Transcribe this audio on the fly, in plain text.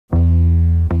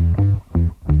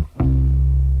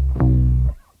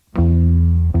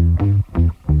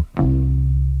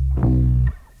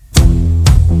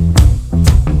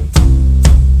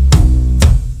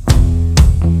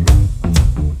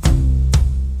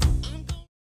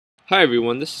Hi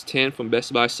everyone, this is Tan from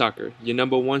Best Buy Soccer, your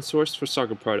 #1 source for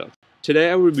soccer products.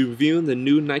 Today I will be reviewing the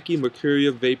new Nike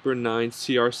Mercurial Vapor IX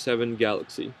CR7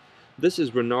 Galaxy. This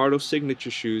is Ronaldo's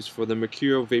signature shoes for the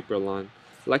Mercurial Vapor line.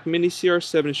 Like many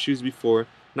CR7 shoes before,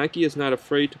 Nike is not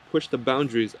afraid to push the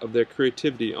boundaries of their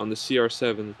creativity on the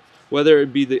CR7, whether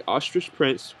it be the ostrich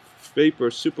print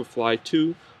Vapor Superfly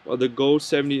 2 or the Gold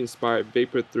 70 inspired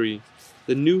Vapor 3.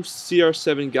 The new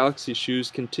CR7 Galaxy shoes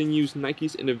continues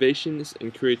Nike's innovations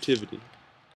and creativity.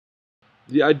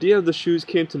 The idea of the shoes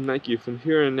came to Nike from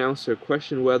hearing an announcer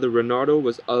question whether Ronaldo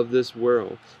was of this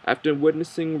world, after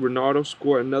witnessing Ronaldo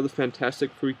score another fantastic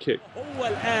free kick. هو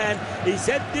الآن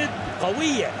يسدد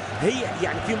قوية هي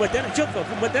يعني في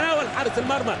متناول حارس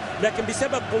المرمى لكن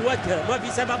بسبب قوتها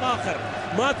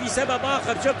ما في سبب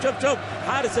آخر شوف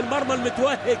حارس المرمى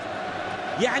المتوهج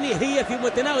يعني هي في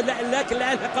متناول لكن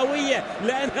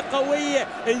لأنها قوية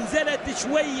انزلت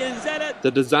شوي.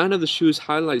 The design of the shoes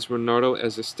highlights Ronaldo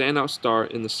as a standout star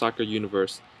in the soccer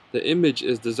universe. The image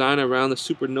is designed around the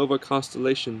supernova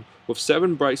constellation with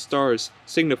 7 bright stars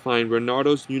signifying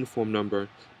Ronaldo's uniform number,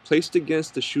 placed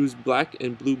against the shoes' black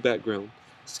and blue background.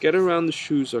 Scattered around the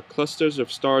shoes are clusters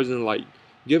of stars and light,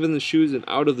 giving the shoes an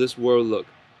out-of-this-world look.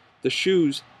 The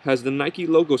shoes has the Nike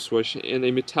logo swoosh in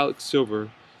a metallic silver.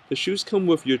 The shoes come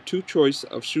with your choice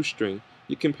of shoestring.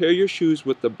 You can pair your shoes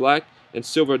with the black and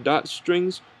silver dot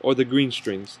strings or the green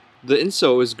strings. The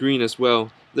insole is green as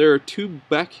well. There are 2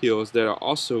 back heels that are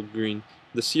also green.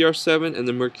 The CR7 and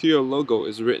the Mercurial logo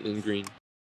is written in green.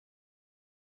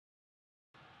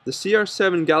 The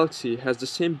CR7 Galaxy has the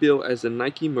same build as the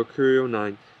Nike Mercurial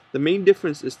 9. The main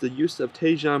difference is the use of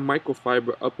Tejan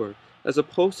microfiber upper, as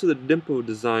opposed to the dimple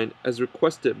design as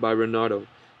requested by Ronaldo.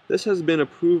 This has been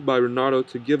approved by Ronaldo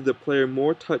to give the player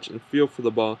more touch and feel for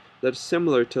the ball that is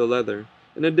similar to leather.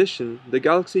 In addition, the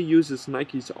Galaxy uses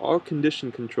Nike's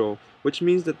all-condition control, which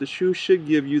means that the shoe should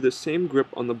give you the same grip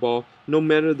on the ball no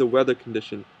matter the weather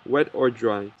condition, wet or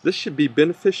dry. This should be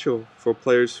beneficial for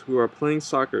players who are playing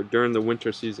soccer during the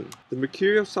winter season. The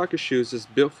Mercurial soccer shoes is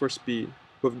built for speed,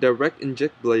 with direct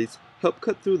inject blades help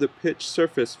cut through the pitch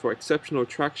surface for exceptional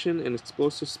traction and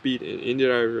explosive speed in any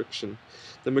direction.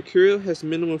 The Mercurial has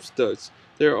minimum studs.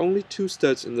 There are only 2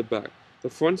 studs in the back. The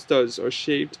front studs are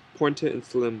shaped, pointed, and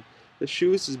slim. The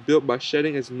shoes is built by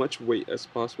shedding as much weight as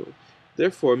possible.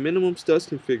 Therefore, minimum studs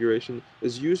configuration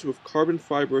is used with carbon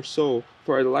fiber sole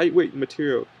for a lightweight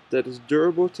material that is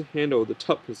durable to handle the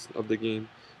toughness of the game.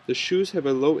 The shoes have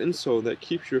a low insole that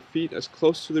keeps your feet as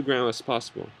close to the ground as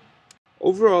possible.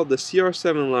 Overall, the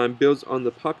CR7 line builds on the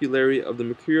popularity of the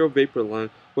Mercurial Vapor line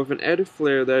with an added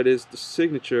flair that is the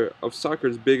signature of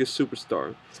soccer's biggest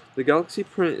superstar. The Galaxy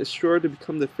print is sure to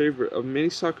become the favorite of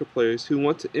many soccer players who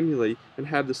want to emulate and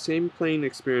have the same playing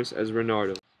experience as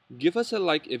Ronaldo. Give us a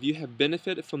like if you have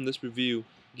benefited from this review.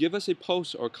 Give us a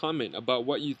post or comment about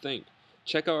what you think.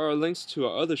 Check out our links to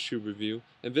our other shoe review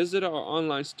and visit our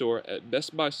online store at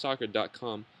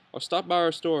bestbuysoccer.com or stop by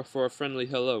our store for a friendly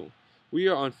hello. We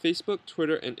are on Facebook,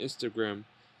 Twitter, and Instagram.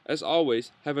 As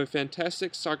always, have a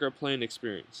fantastic soccer playing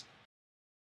experience.